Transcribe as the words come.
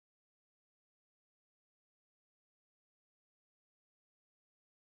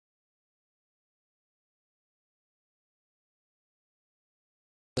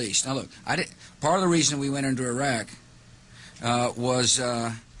Now look, part of the reason we went into Iraq was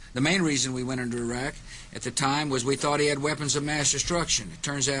the main reason we went into Iraq at the time was we thought he had weapons of mass destruction. It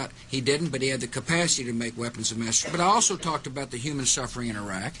turns out he didn't, but he had the capacity to make weapons of mass destruction. But I also talked about the human suffering in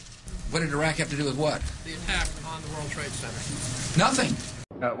Iraq. What did Iraq have to do with what? The attack on the World Trade Center. Nothing.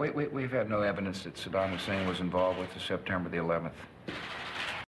 We've had no evidence that Saddam Hussein was involved with the September the 11th.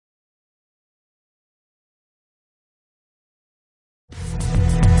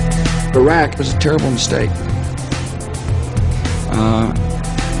 Iraq was a terrible mistake.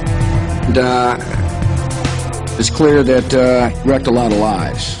 It's clear that it wrecked a lot of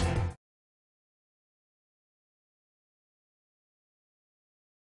lives.